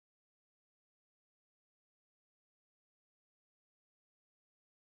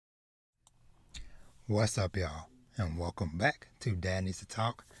What's up, y'all? And welcome back to Dad Needs to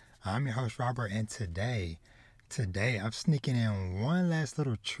Talk. I'm your host, Robert, and today I'm sneaking in one last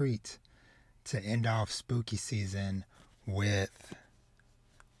little treat to end off spooky season with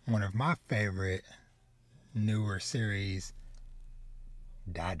one of my favorite newer series,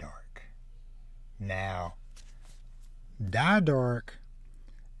 Dai Dark. Now, Dai Dark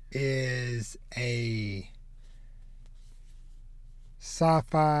is a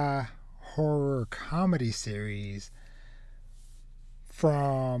sci-fi horror comedy series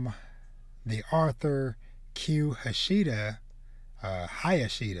from the author Q Hayashida,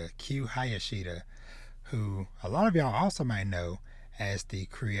 Q Hayashida, who a lot of y'all also might know as the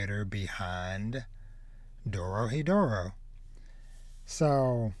creator behind Dorohedoro.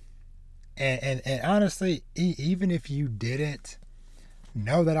 So, and honestly, even if you didn't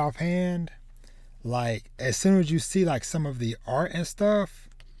know that offhand, like as soon as you see like some of the art and stuff,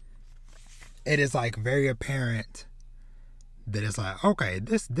 it is like very apparent that it's like, okay,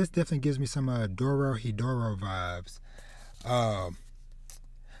 this definitely gives me some Dorohedoro vibes.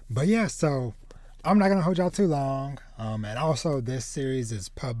 But yeah, so I'm not gonna hold y'all too long. And also this series is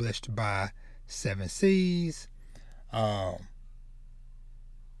published by Seven Seas.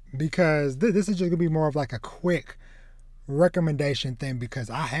 Because this is just gonna be more of like a quick recommendation thing, because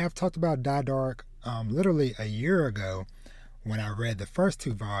I have talked about Dai Dark literally a year ago when I read the first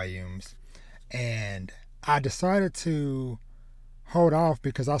 2 volumes, and I decided to hold off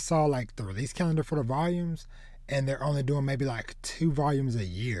because I saw like the release calendar for the volumes, and they're only doing maybe like 2 volumes a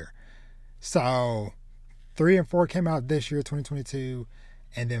year. So 3 and 4 came out this year, 2022,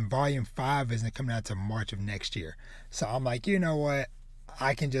 and then volume 5 isn't coming out to March of next year. So I'm like, you know what?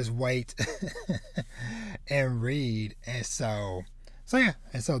 I can just wait and read. And so yeah.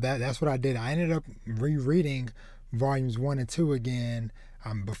 And so that's what I did. I ended up rereading volumes 1 and 2 again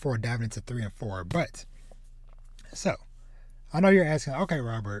before diving into 3 and 4. But so I know you're asking, okay,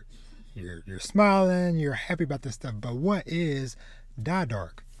 Robert, you're smiling, you're happy about this stuff, but what is Dai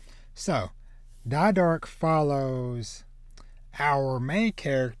Dark? So Dai Dark follows our main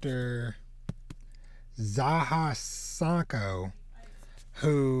character, Zaha Sanko,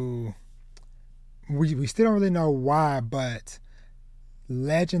 who we still don't really know why, but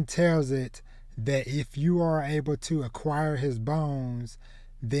legend tells it that if you are able to acquire his bones,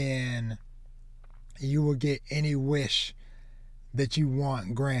 then you will get any wish that you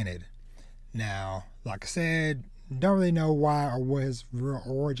want granted. Now, like I said, don't really know why or what his real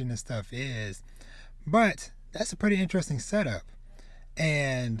origin and stuff is, but that's a pretty interesting setup.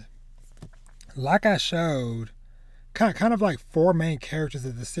 And like I showed, kind of like 4 main characters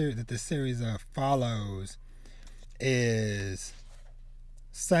that the series follows is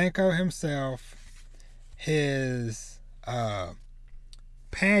Sanko himself, his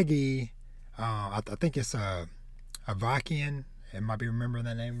Paggy, I think it's Avakian. It might be remembering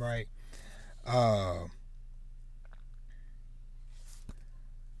that name right.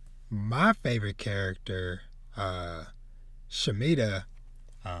 My favorite character, Shamita,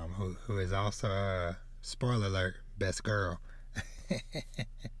 who is also spoiler alert, best girl.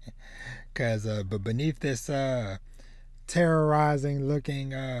 Cause but beneath this terrorizing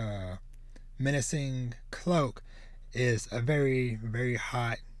looking menacing cloak is a very, very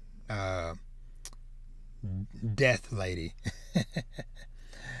hot death lady.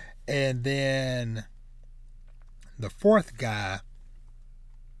 And then the 4th guy,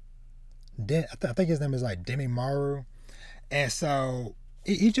 I think his name is like Demi Maru. And so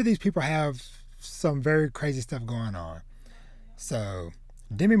each of these people have some very crazy stuff going on. So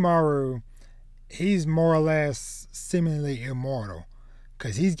Demi Maru, he's more or less seemingly immortal,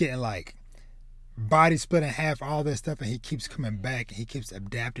 because he's getting like body split in half, all this stuff, and he keeps coming back and he keeps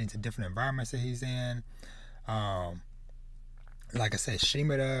adapting to different environments that he's in. Like I said,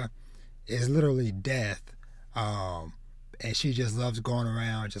 Shimada is literally death, and she just loves going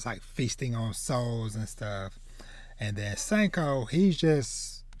around just like feasting on souls and stuff. And then Sanko, he's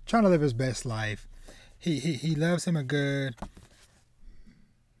just trying to live his best life. He loves him a good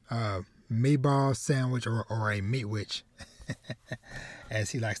meatball sandwich or a meat witch,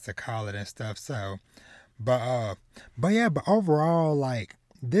 as he likes to call it and stuff. So, but overall, like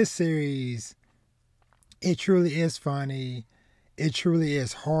this series, it truly is funny. It truly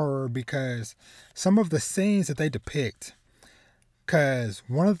is horror, because some of the scenes that they depict. Because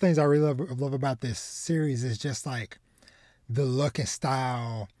one of the things I really love about this series is just like the look and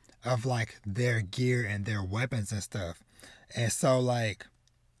style of like their gear and their weapons and stuff. And so like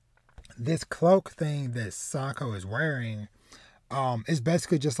this cloak thing that Sanko is wearing is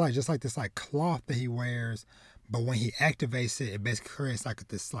basically just like this like cloth that he wears, but when he activates it, it basically creates like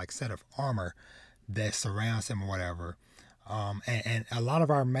this like set of armor that surrounds him or whatever. And a lot of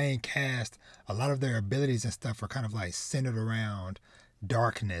our main cast, a lot of their abilities and stuff are kind of like centered around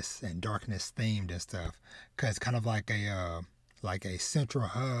darkness and darkness themed and stuff, because kind of like a central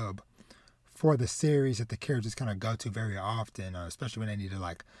hub for the series that the characters kind of go to very often, especially when they need to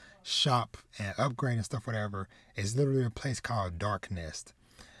like shop and upgrade and stuff, whatever. Is literally a place called Darkness.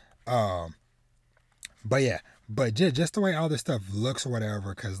 But yeah, but just the way all this stuff looks or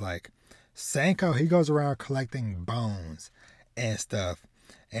whatever, because like Sanko, he goes around collecting bones and stuff.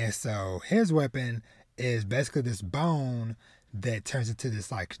 And so his weapon is basically this bone that turns into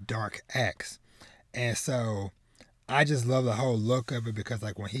this like dark axe. And so I just love the whole look of it, because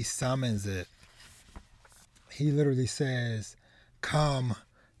like when he summons it, he literally says, "Come,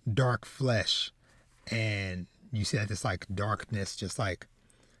 dark flesh." And you see that this like darkness just like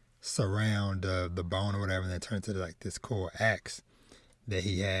surround the bone or whatever, and then turn into like this cool axe that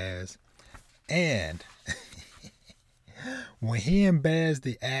he has. And when he embeds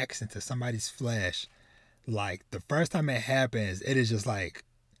the axe into somebody's flesh, like the first time it happens, it is just like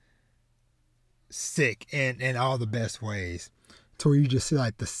sick in all the best ways, to where you just see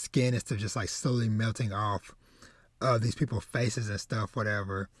like the skin is just like slowly melting off of these people's faces and stuff,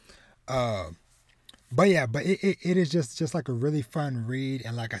 whatever. But yeah, but it is just like a really fun read.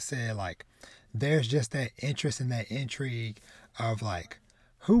 And like I said, like there's just that interest and that intrigue of like,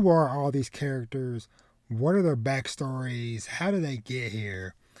 who are all these characters? What are their backstories? How do they get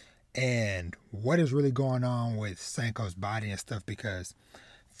here? And what is really going on with Sanko's body and stuff? Because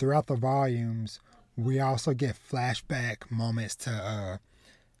throughout the volumes, we also get flashback moments to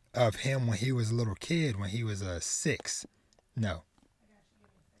of him when he was a little kid, when he was 6. No,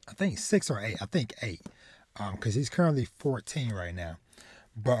 I think 6 or 8. I think 8, because he's currently 14 right now.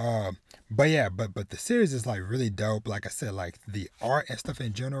 But yeah, but the series is like really dope. Like I said, like the art and stuff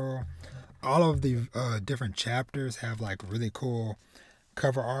in general, all of the different chapters have like really cool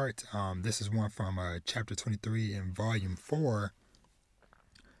cover art. This is one from chapter 23 in volume 4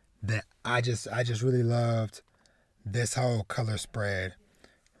 that I just really loved. This whole color spread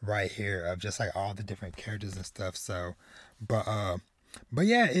right here of just like all the different characters and stuff. So, but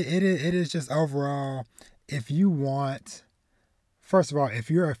yeah, it is just overall, if you want. First of all, if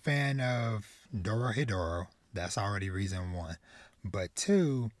you're a fan of Dorohedoro, that's already reason 1. But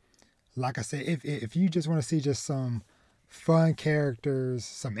 2, like I said, if you just want to see just some fun characters,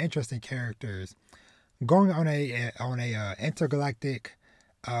 some interesting characters, going on a intergalactic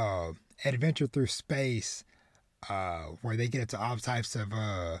adventure through space, where they get into all types of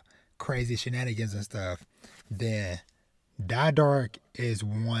crazy shenanigans and stuff, then Dai Dark is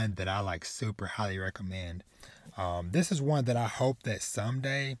one that I like super highly recommend. This is one that I hope that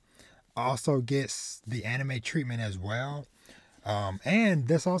someday also gets the anime treatment as well. And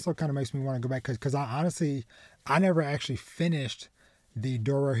this also kind of makes me want to go back, because I honestly, I never actually finished the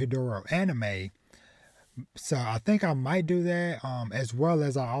Dorohedoro anime. So I think I might do that, as well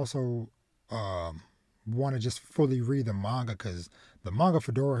as I also want to just fully read the manga, because the manga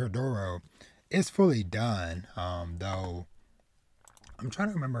for Dorohedoro is fully done. Though I'm trying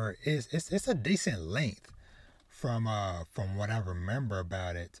to remember, it's a decent length from what I remember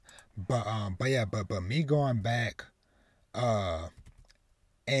about it. But yeah, but me going back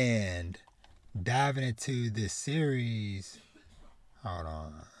and diving into this series. Hold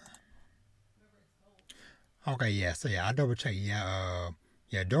on. Okay, yeah, so yeah, I double checked. Yeah,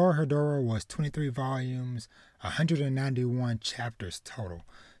 Dorohedoro was 23 volumes, 191 chapters total.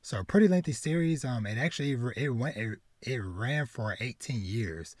 So a pretty lengthy series. It actually it ran for 18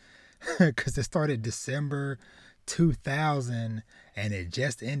 years, because it started December 2000 and it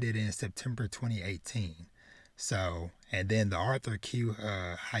just ended in September 2018. So, and then the author Q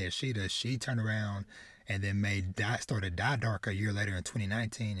Hayashida, she turned around and then started Dai Dark a year later in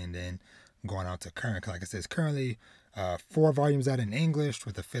 2019, and then going out to current. Like I said, it's currently 4 volumes out in English,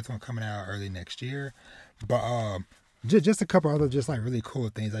 with the 5th one coming out early next year. But just a couple other just like really cool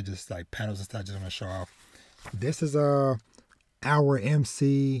things. I just like panels and stuff I just want to show off. This is our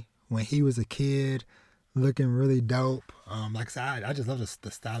MC when he was a kid, looking really dope. Like I said, I just love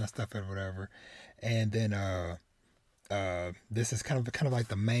the style and stuff and whatever. And then this is kind of like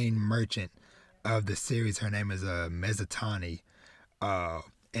the main merchant of the series. Her name is Mezatani.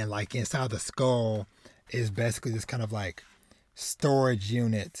 And like inside the skull is basically this kind of like storage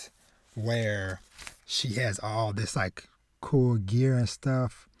unit where she has all this like cool gear and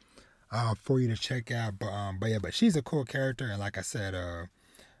stuff for you to check out. But yeah, but she's a cool character. And like I said,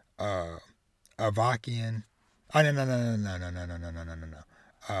 Avakian. Oh no.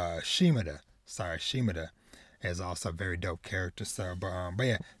 Shimada. Sorry, Shimada. is also a very dope character. So, but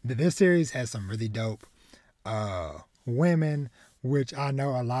yeah, this series has some really dope women, which I know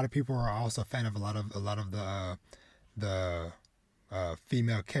a lot of people are also a fan of. A lot of the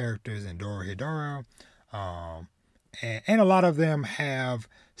female characters in Dorohedoro. And a lot of them have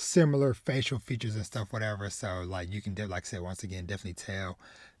similar facial features and stuff, whatever. So like you can, like I said, once again, definitely tell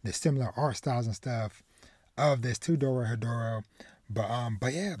the similar art styles and stuff of this to Dorohedoro.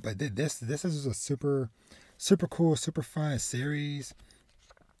 But yeah, this is a super cool, super fun series.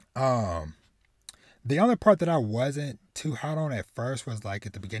 The only part that I wasn't too hot on at first was like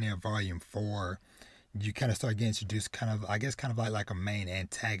at the beginning of volume 4, you kind of start getting introduced, kind of, I guess, kind of like a main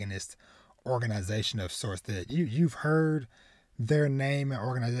antagonist organization of sorts that you've heard their name and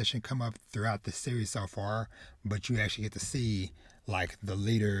organization come up throughout the series so far, but you actually get to see like the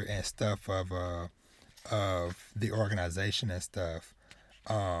leader and stuff of the organization and stuff.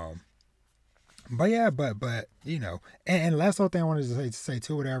 But yeah, but you know, and last little thing I wanted to say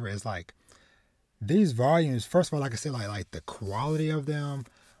too, whatever, is like these volumes. First of all, like I said, like the quality of them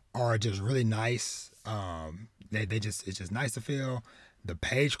are just really nice. They just, it's just nice to feel. The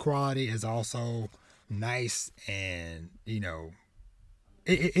page quality is also nice, and you know,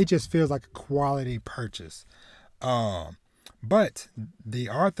 it just feels like a quality purchase. But the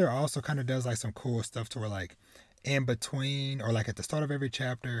author also kind of does like some cool stuff to where like in between or like at the start of every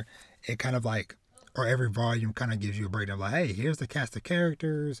chapter, it kind of like, or every volume kind of gives you a breakdown like, hey, here's the cast of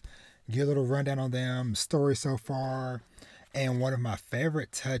characters, get a little rundown on them, story so far. And one of my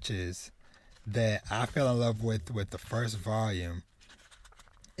favorite touches that I fell in love with the first volume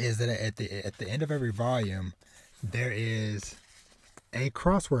is that at the end of every volume there is a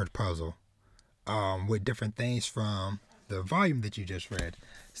crossword puzzle with different things from the volume that you just read.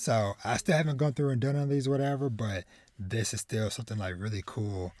 So I still haven't gone through and done any of these, whatever, but this is still something like really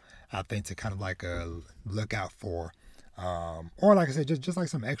cool, I think, to kind of like look out for. Or like I said, just like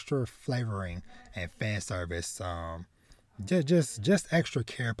some extra flavoring and fan service. Just extra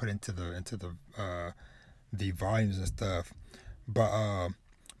care put into the volumes and stuff.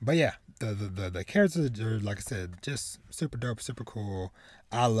 But yeah, the characters are, like I said, just super dope, super cool.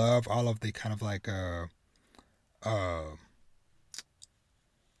 I love all of the kind of like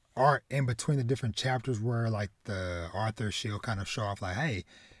art in between the different chapters where like the author, she'll kind of show off like, hey,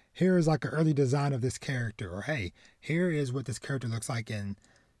 here is like an early design of this character, or hey, here is what this character looks like in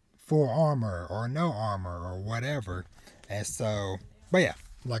full armor or no armor or whatever. And so, but yeah,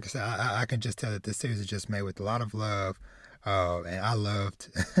 like I said, I can just tell that this series is just made with a lot of love. And I loved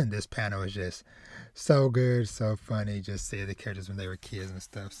this panel. Is just so good, so funny. Just see the characters when they were kids and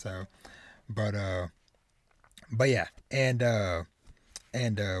stuff. So, but yeah, and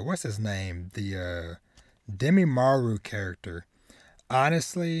what's his name? The Demi Maru character.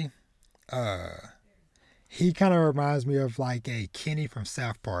 Honestly, he kind of reminds me of like a Kenny from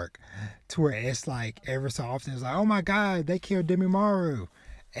South Park, to where it's like every so often it's like, oh my god, they killed Demi Maru,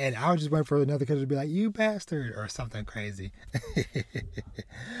 and I was just waiting for another character to be like, you bastard, or something crazy.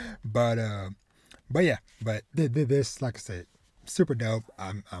 but yeah, but this, like I said, super dope.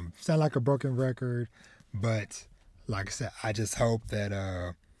 I'm sound like a broken record, but like I said, I just hope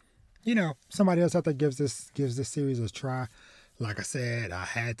that you know, somebody else out there gives this series a try. Like I said, I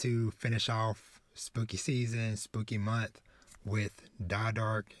had to finish off spooky season, spooky month with Dai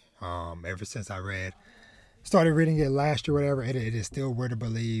Dark. Ever since I started reading it last year, whatever, it is still weird to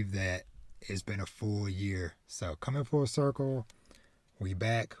believe that it's been a full year. So coming full circle, we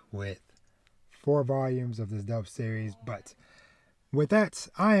back with 4 volumes of this dope series. But with that,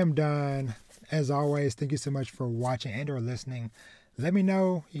 I am done. As always, thank you so much for watching and or listening. Let me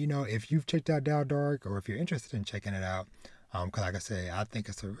know, you know, if you've checked out Dai Dark or if you're interested in checking it out. Because like I said, I think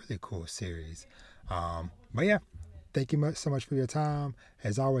it's a really cool series. But yeah, thank you so much for your time.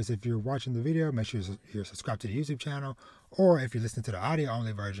 As always, if you're watching the video, make sure you're subscribed to the YouTube channel. Or if you're listening to the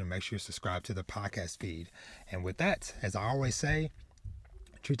audio-only version, make sure you subscribe to the podcast feed. And with that, as I always say,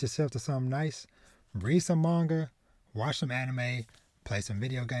 treat yourself to something nice. Read some manga, watch some anime, play some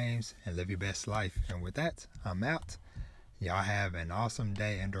video games, and live your best life. And with that, I'm out. Y'all have an awesome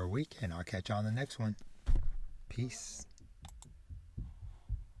day and or week, and I'll catch y'all on the next one. Peace.